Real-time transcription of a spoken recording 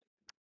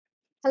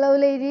Hello,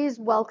 ladies.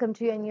 Welcome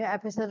to a new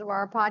episode of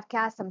our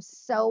podcast. I'm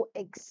so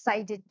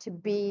excited to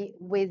be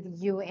with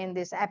you in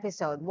this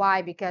episode.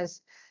 Why?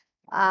 Because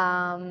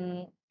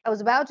I was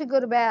about to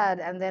go to bed,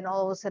 and then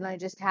all of a sudden, I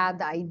just had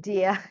the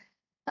idea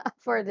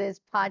for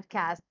this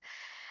podcast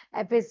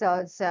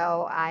episode.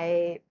 So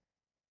I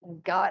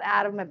got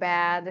out of my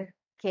bed,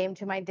 came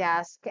to my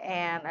desk,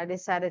 and I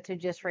decided to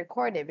just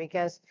record it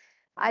because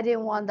I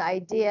didn't want the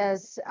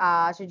ideas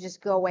to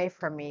just go away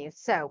from me.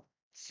 So,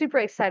 super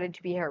excited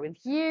to be here with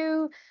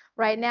you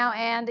right now.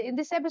 And in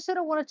this episode,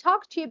 I want to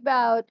talk to you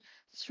about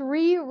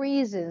three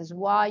reasons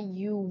why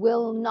you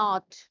will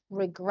not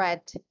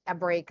regret a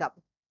breakup.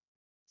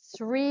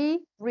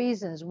 Three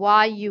reasons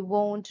why you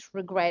won't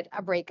regret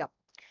a breakup.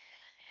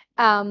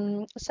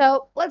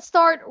 So let's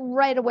start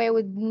right away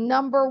with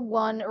number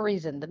one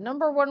reason. The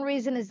number one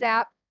reason is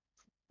that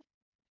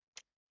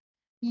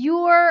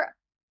you're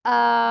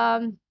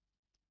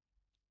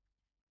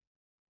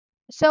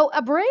so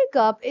a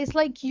breakup is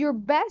like your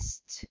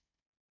best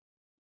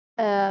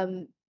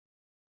um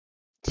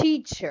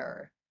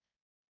teacher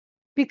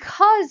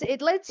because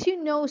it lets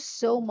you know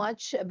so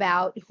much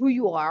about who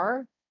you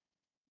are,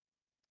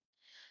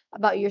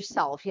 about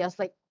yourself. Yes,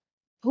 like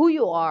who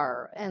you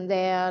are, and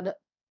then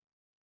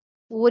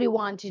what do you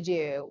want to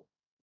do?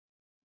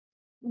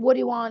 What do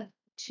you want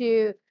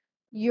to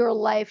your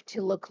life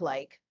to look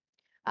like?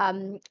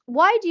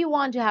 Why do you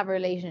want to have a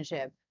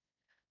relationship?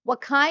 What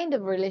kind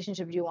of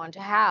relationship do you want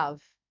to have?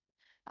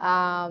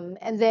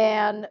 And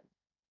then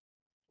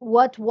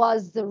what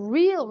was the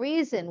real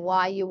reason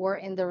why you were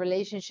in the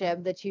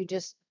relationship that you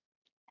just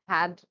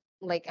had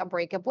like a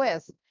breakup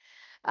with?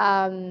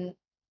 Um,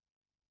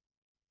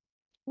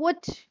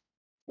 what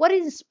what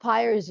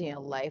inspires you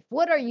in life?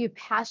 What are you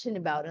passionate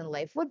about in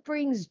life? What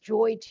brings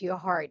joy to your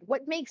heart?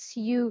 What makes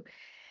you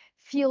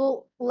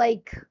feel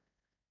like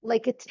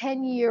a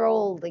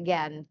 10-year-old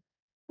again?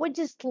 What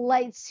just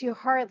lights your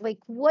heart? Like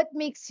what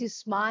makes you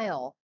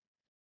smile?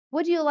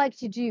 What do you like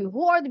to do?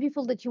 Who are the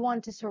people that you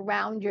want to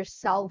surround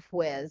yourself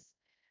with?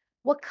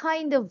 What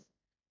kind of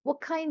what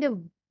kind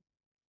of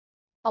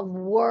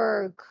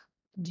work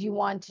do you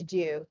want to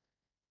do?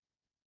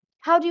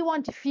 How do you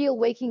want to feel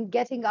waking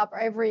getting up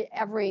every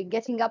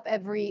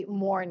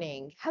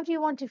morning? How do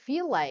you want to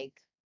feel like?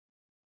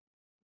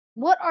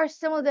 What are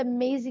some of the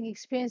amazing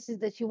experiences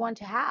that you want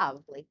to have?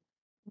 Like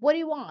what do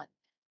you want?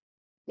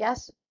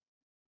 Yes.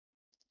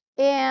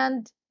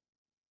 And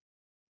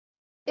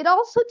it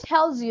also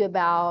tells you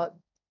about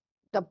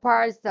the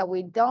parts that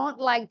we don't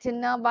like to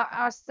know about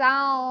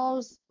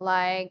ourselves,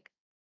 like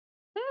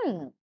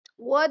Hmm.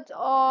 What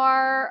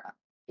are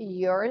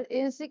your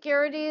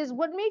insecurities?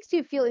 What makes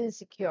you feel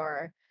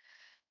insecure?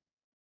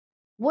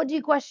 What do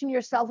you question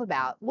yourself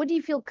about? What do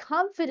you feel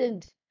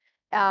confident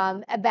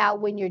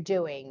about when you're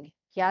doing?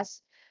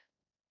 Yes.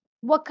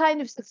 What kind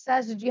of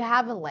success did you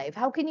have in life?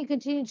 How can you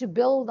continue to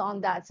build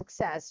on that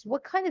success?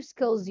 What kind of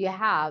skills do you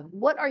have?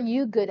 What are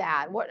you good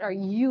at? What are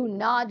you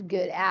not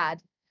good at?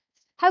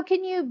 How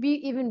can you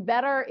be even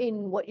better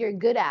in what you're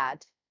good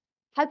at?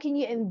 How can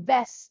you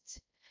invest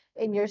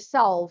in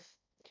yourself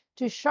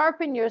to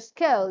sharpen your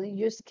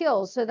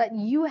skills so that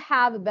you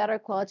have a better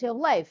quality of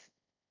life?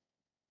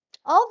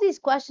 All these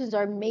questions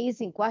are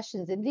amazing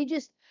questions, and they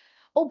just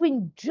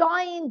open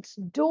giant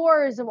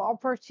doors of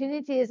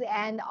opportunities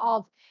and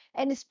of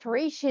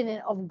inspiration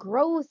and of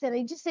growth. And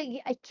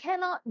I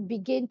cannot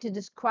begin to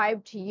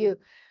describe to you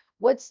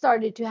what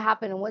started to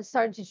happen and what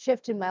started to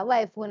shift in my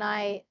life when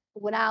I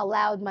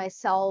allowed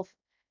myself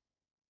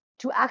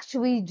to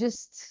actually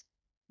just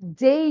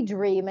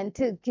daydream and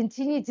to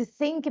continue to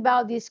think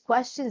about these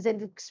questions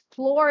and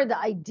explore the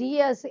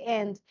ideas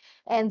and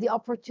the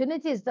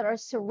opportunities that are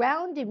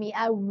surrounding me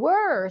and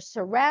were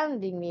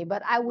surrounding me,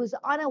 but I was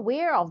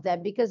unaware of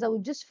them because I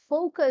would just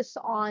focus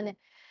on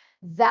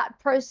that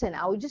person.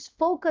 I would just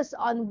focus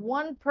on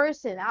one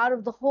person out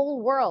of the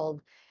whole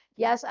world.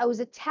 Yes, I was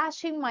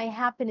attaching my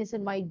happiness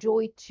and my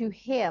joy to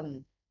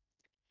him.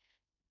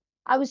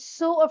 I was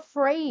so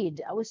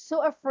afraid. I was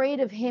so afraid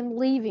of him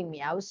leaving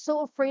me. I was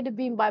so afraid of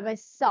being by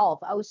myself.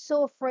 I was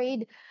so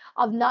afraid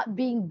of not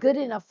being good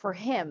enough for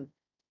him.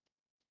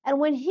 And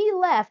when he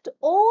left,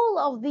 all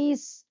of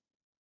these,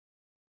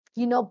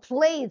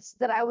 plates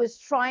that I was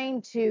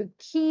trying to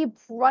keep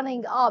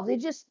running up, they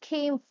just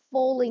came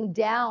falling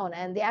down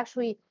and they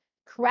actually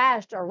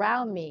crashed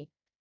around me.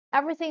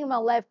 Everything in my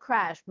life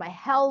crashed. My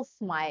health,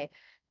 my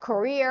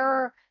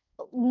career,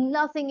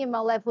 nothing in my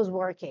life was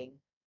working.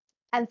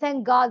 And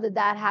thank God that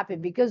that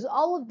happened because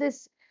all of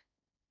this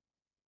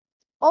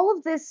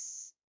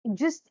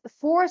just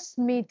forced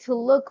me to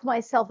look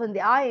myself in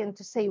the eye and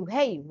to say,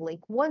 hey,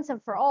 like once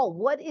and for all,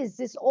 what is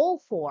this all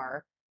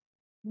for?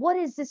 What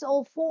is this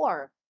all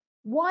for?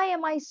 Why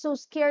am I so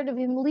scared of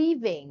him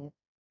leaving?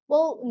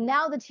 Well,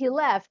 now that he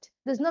left,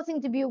 there's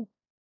nothing to be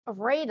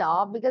afraid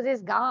of because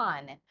he's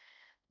gone.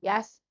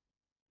 Yes.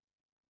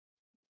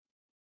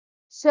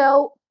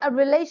 So a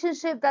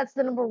relationship, that's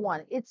the number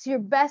one. It's your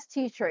best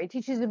teacher. It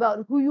teaches you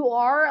about who you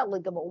are,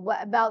 like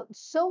about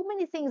so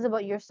many things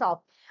about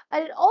yourself.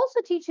 And it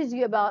also teaches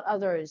you about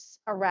others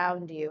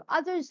around you,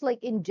 others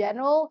like in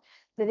general,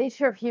 the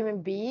nature of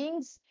human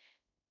beings,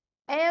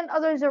 and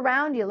others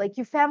around you, like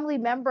your family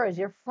members,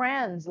 your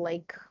friends.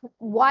 Like,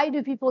 why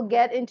do people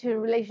get into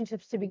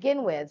relationships to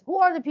begin with? Who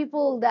are the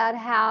people that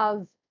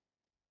have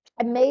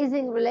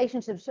amazing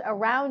relationships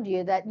around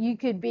you that you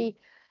could be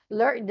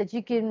learn that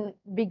you can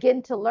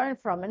begin to learn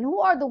from, and who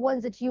are the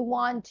ones that you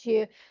want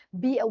to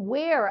be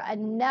aware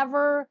and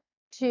never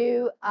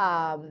to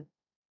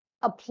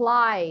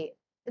apply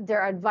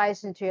their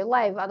advice into your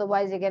life,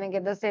 otherwise you're going to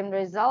get the same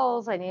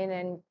results,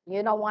 and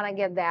you don't want to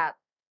get that.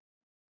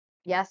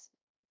 Yes.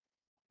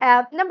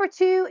 Number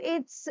two,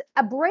 it's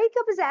a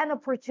breakup is an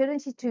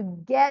opportunity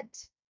to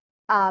get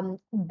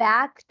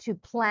back to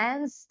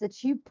plans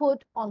that you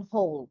put on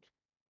hold.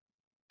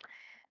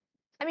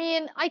 I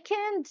mean, I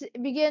can't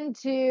begin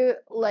to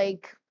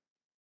like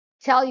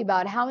tell you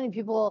about how many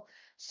people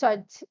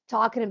start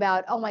talking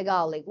about, oh my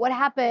God, like what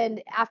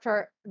happened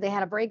after they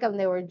had a breakup and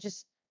they were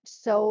just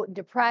so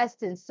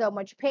depressed and so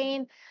much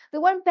pain. They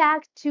went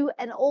back to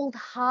an old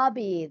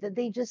hobby that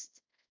they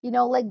just,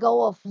 let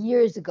go of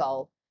years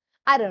ago.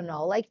 I don't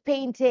know, like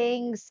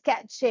painting,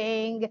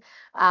 sketching,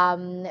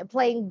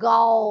 playing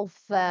golf,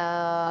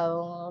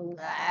 like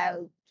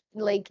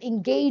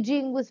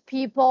engaging with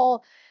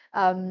people,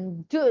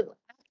 do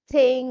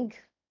acting,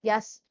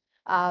 yes,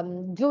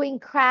 doing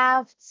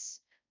crafts,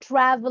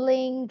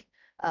 traveling,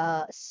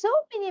 so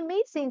many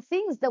amazing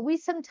things that we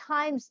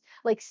sometimes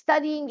like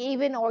studying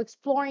even or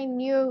exploring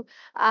new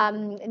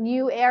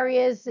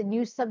areas and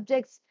new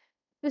subjects.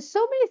 There's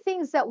so many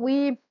things that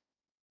we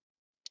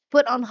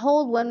put on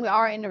hold when we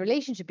are in a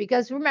relationship,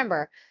 because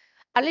remember,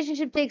 a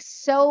relationship takes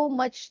so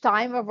much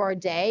time of our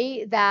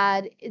day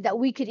that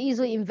we could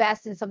easily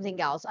invest in something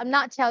else. I'm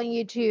not telling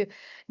you to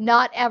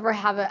not ever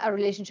have a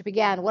relationship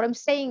again. What I'm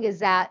saying is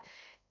that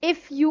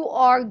if you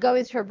are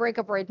going through a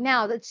breakup right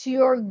now, that's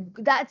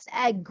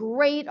a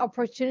great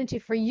opportunity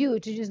for you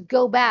to just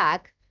go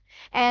back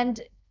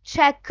and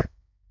check,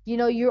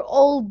 your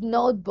old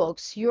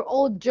notebooks, your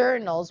old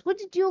journals. What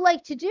did you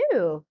like to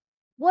do?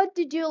 What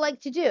did you like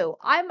to do?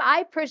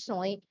 I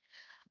personally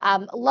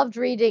loved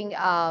reading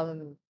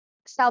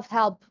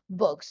self-help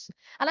books,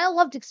 and I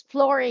loved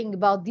exploring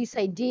about these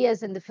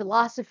ideas and the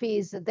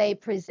philosophies that they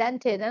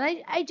presented,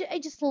 and I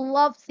just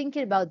loved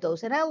thinking about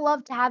those, and I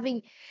loved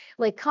having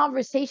like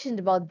conversations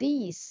about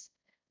these.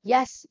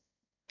 Yes,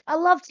 I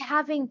loved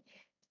having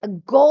a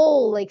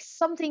goal, like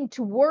something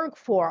to work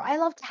for. I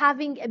loved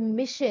having a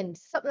mission,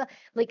 something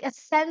like a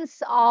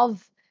sense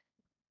of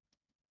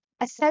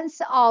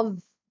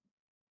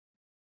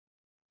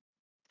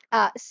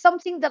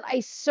something that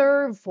I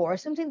serve for,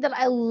 something that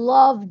I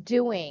love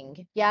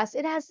doing. Yes,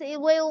 it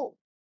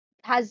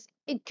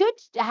could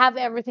have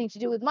everything to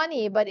do with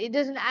money, but it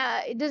doesn't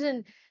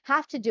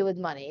have to do with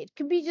money. It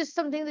could be just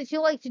something that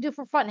you like to do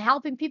for fun,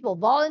 helping people,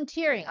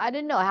 volunteering, I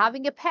don't know,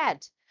 having a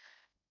pet,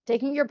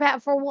 taking your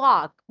pet for a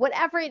walk,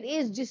 whatever it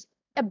is. Just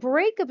a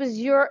breakup is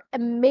your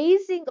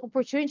amazing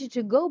opportunity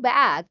to go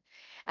back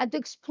and to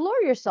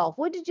explore yourself.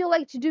 What did you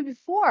like to do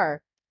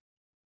before?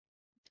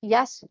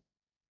 Yes,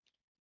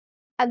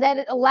 and then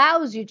it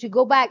allows you to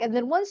go back, and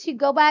then once you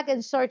go back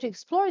and start to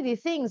explore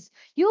these things,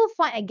 you'll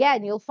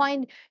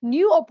find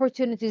new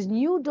opportunities,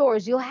 new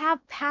doors. You'll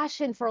have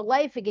passion for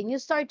life again. You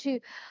start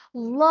to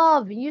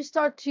love, you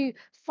start to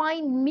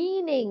find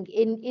meaning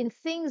in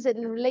things and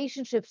in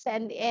relationships,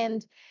 and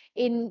in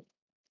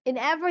in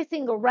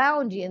everything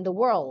around you in the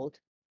world.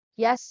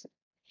 Yes.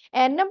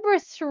 And number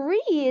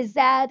three is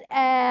that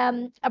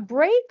a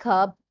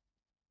breakup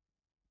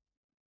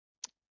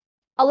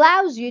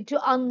allows you to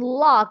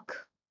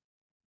unlock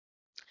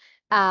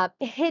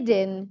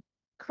hidden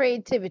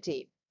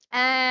creativity.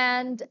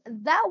 And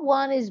that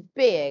one is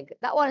big.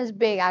 That one is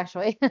big,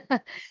 actually.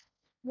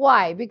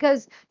 Why?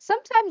 Because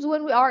sometimes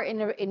when we are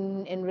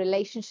in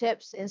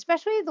relationships, and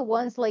especially the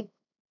ones like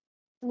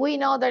we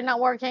know they're not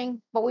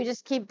working, but we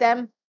just keep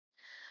them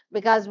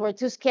because we're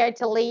too scared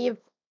to leave.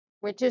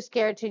 We're too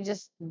scared to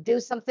just do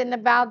something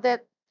about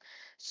it.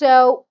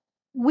 So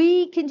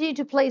we continue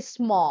to play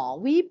small.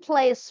 We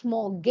play a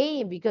small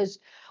game because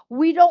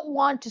we don't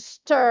want to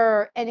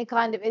stir any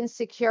kind of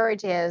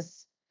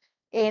insecurities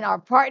in our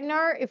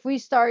partner. If we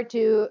start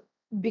to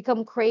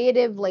become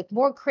creative, like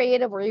more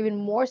creative or even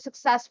more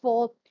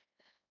successful,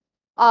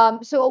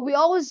 so we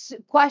always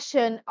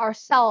question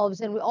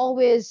ourselves, and we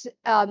always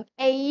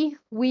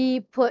we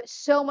put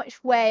so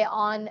much weight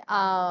on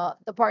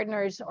the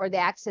partner's or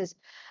the ex's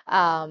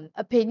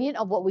opinion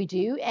of what we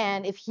do,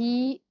 and if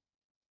he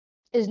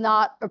is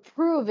not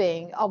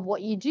approving of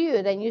what you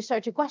do, then you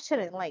start to question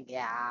it, like,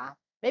 yeah,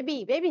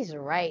 maybe he's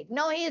right.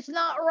 No, he's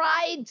not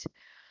right.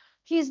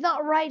 He's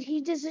not right.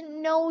 He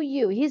doesn't know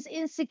you. He's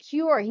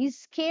insecure. He's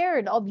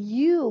scared of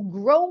you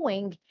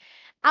growing,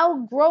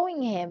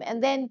 outgrowing him,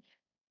 and then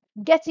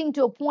getting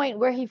to a point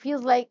where you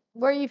feel like,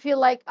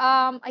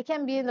 I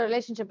can't be in the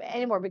relationship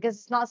anymore because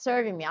it's not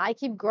serving me. I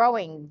keep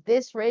growing.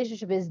 This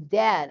relationship is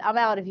dead. I'm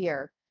out of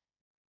here.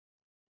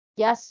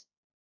 Yes.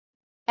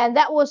 And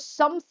that was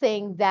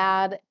something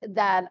that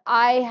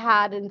I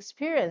had an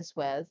experience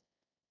with.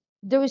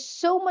 there was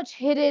so much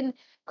hidden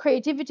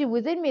creativity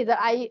within me that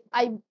I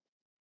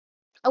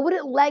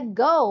wouldn't let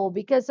go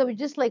because I was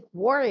just like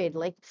worried,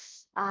 like,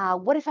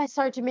 what if I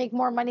start to make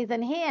more money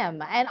than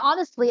him? And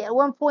honestly, at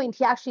one point,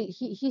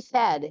 he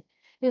said,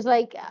 he was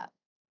like,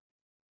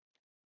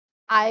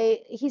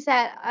 he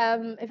said,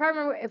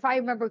 if I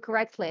remember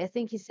correctly, I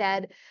think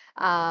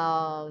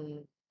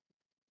um,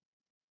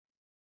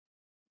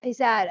 he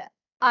said,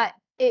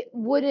 it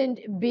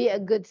wouldn't be a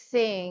good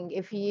thing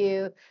if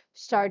you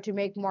start to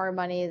make more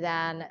money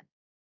than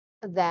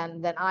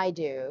I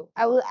do.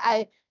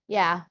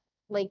 Yeah,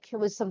 like it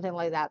was something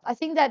like that. I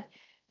think that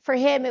for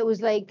him, it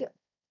was like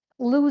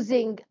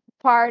losing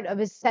part of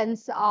his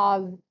sense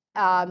of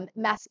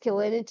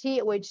masculinity,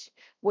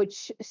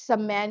 which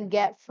some men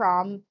get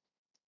from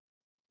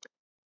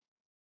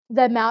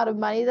the amount of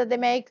money that they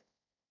make.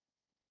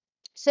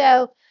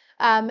 So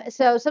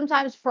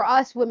sometimes for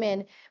us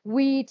women,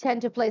 we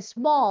tend to play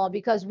small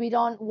because we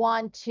don't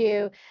want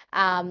to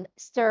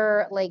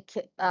stir like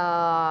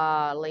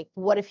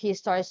what if he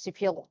starts to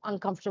feel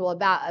uncomfortable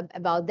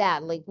about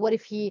that? Like what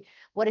if he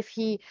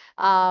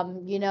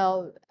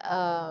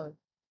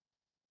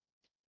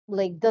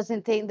like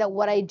doesn't think that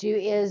what I do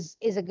is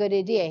a good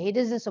idea. He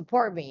doesn't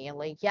support me.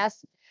 Like,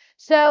 yes.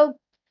 So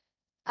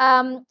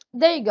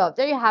there you go.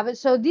 There you have it.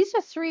 So these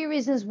are three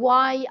reasons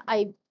why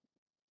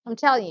I'm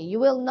telling you, you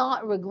will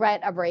not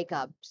regret a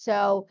breakup.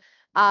 So,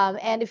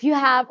 and if you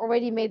have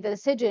already made the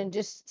decision,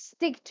 just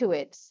stick to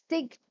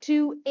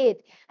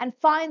it, and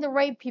find the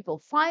right people,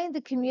 find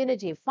the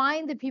community,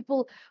 find the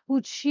people who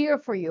cheer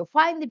for you,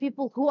 find the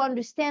people who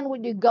understand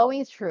what you're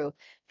going through,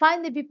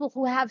 find the people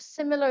who have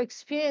similar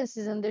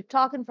experiences and they're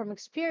talking from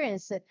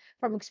experience,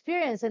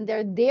 and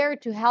they're there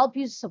to help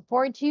you,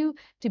 support you,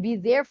 to be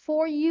there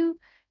for you.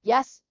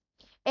 Yes.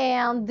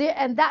 And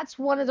that's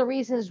one of the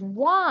reasons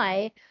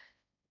why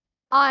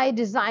I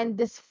designed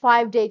this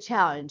 5 day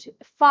challenge.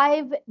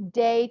 5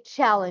 day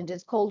challenge.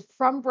 It's called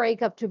From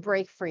Breakup to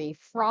Break Free.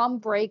 From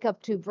Breakup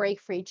to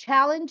Break Free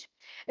challenge.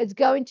 It's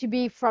going to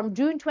be from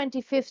June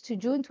 25th to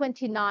June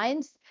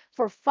 29th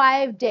for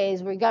 5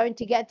 days. We're going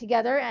to get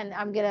together and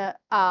I'm going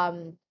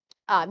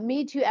to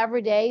meet you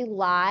every day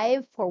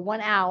live for 1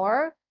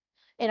 hour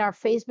in our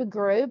Facebook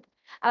group.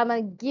 And I'm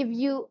going to give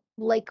you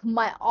like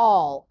my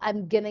all.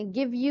 I'm going to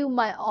give you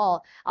my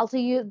all. I'll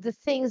tell you the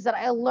things that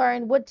I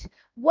learned.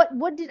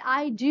 What did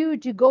I do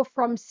to go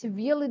from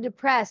severely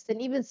depressed and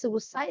even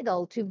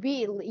suicidal to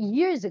be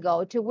years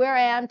ago to where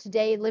I am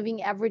today,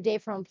 living every day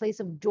from a place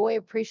of joy,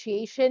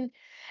 appreciation,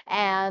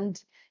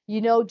 and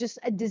just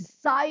a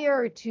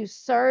desire to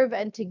serve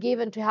and to give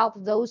and to help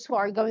those who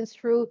are going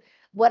through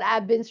what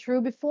I've been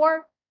through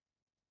before.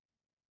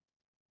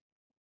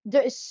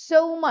 There is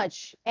so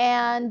much.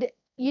 And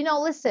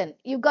listen,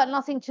 you've got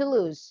nothing to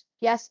lose.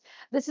 Yes,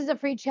 this is a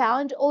free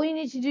challenge. All you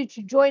need to do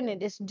to join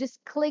it is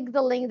just click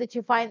the link that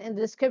you find in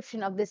the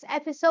description of this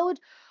episode,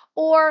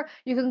 or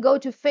you can go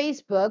to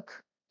Facebook,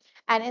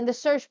 and in the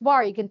search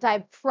bar, you can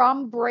type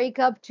From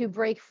Breakup to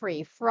Break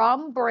Free.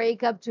 From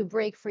Breakup to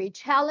Break Free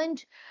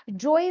challenge.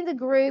 Join the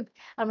group.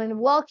 I'm going to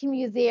welcome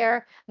you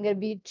there. I'm going to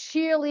be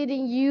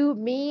cheerleading you,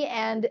 me,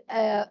 and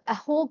a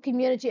whole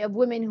community of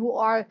women who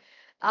are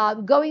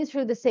going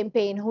through the same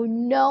pain, who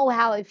know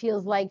how it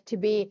feels like to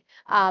be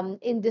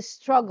in this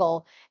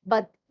struggle,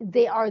 but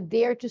they are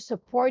there to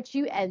support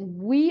you, and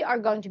we are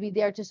going to be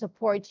there to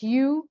support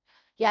you.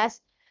 Yes,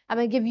 I'm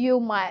gonna give you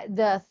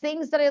the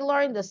things that I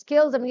learned, the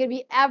skills. I'm gonna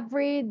be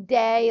every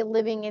day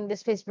living in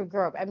this Facebook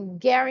group. I'm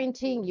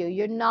guaranteeing you,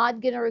 you're not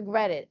gonna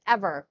regret it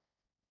ever.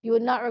 You will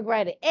not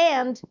regret it,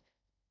 and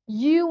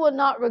you will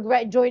not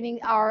regret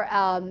joining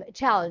our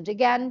challenge.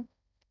 Again,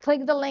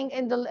 click the link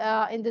in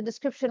the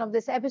description of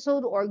this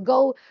episode, or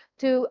go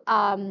to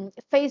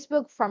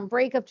Facebook. From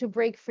Breakup to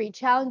Break Free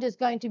challenge is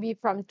going to be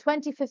from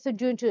 25th of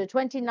June to the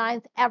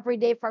 29th, every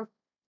day for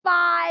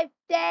 5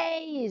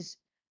 days.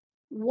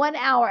 1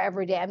 hour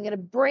every day. I'm going to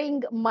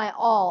bring my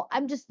all.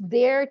 I'm just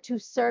there to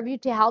serve you,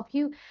 to help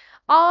you.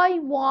 I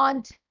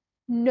want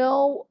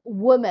no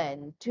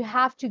woman to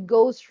have to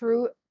go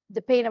through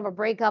the pain of a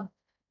breakup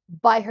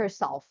by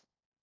herself.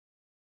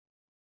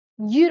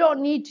 You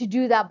don't need to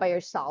do that by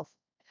yourself.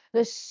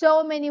 There's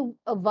so many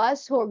of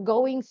us who are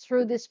going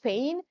through this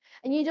pain,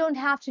 and you don't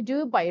have to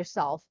do it by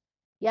yourself.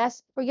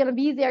 Yes, we're going to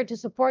be there to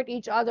support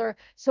each other.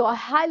 So I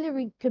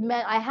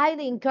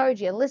highly encourage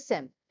you. And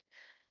listen,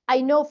 I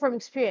know from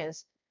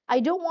experience, I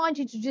don't want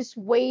you to just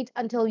wait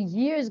until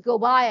years go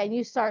by and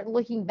you start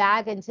looking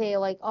back and say,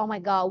 like, oh my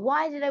God,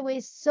 why did I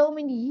waste so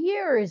many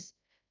years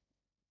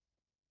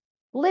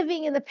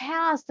living in the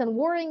past and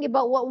worrying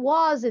about what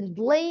was, and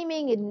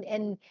blaming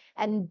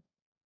and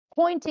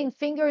pointing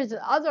fingers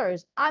at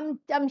others? I'm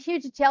here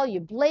to tell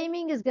you,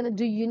 blaming is gonna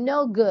do you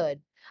no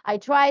good. I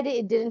tried it,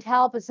 it didn't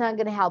help, it's not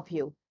gonna help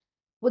you.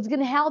 What's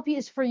going to help you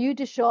is for you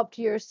to show up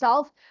to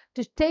yourself,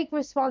 to take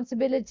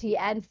responsibility,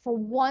 and for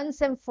once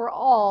and for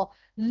all,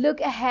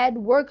 look ahead,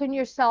 work on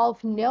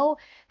yourself, know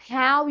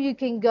how you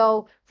can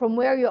go from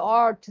where you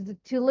are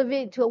to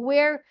living to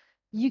where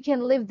you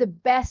can live the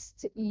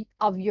best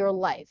of your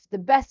life. The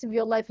best of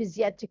your life is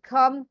yet to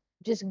come.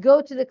 Just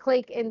go to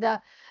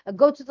the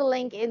go to the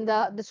link in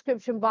the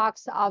description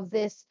box of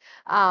this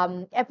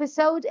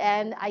episode,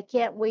 and I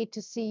can't wait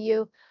to see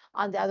you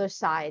on the other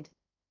side.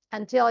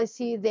 Until I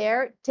see you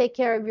there, take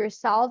care of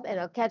yourself, and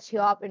I'll catch you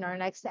up in our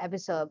next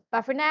episode.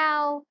 Bye for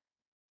now.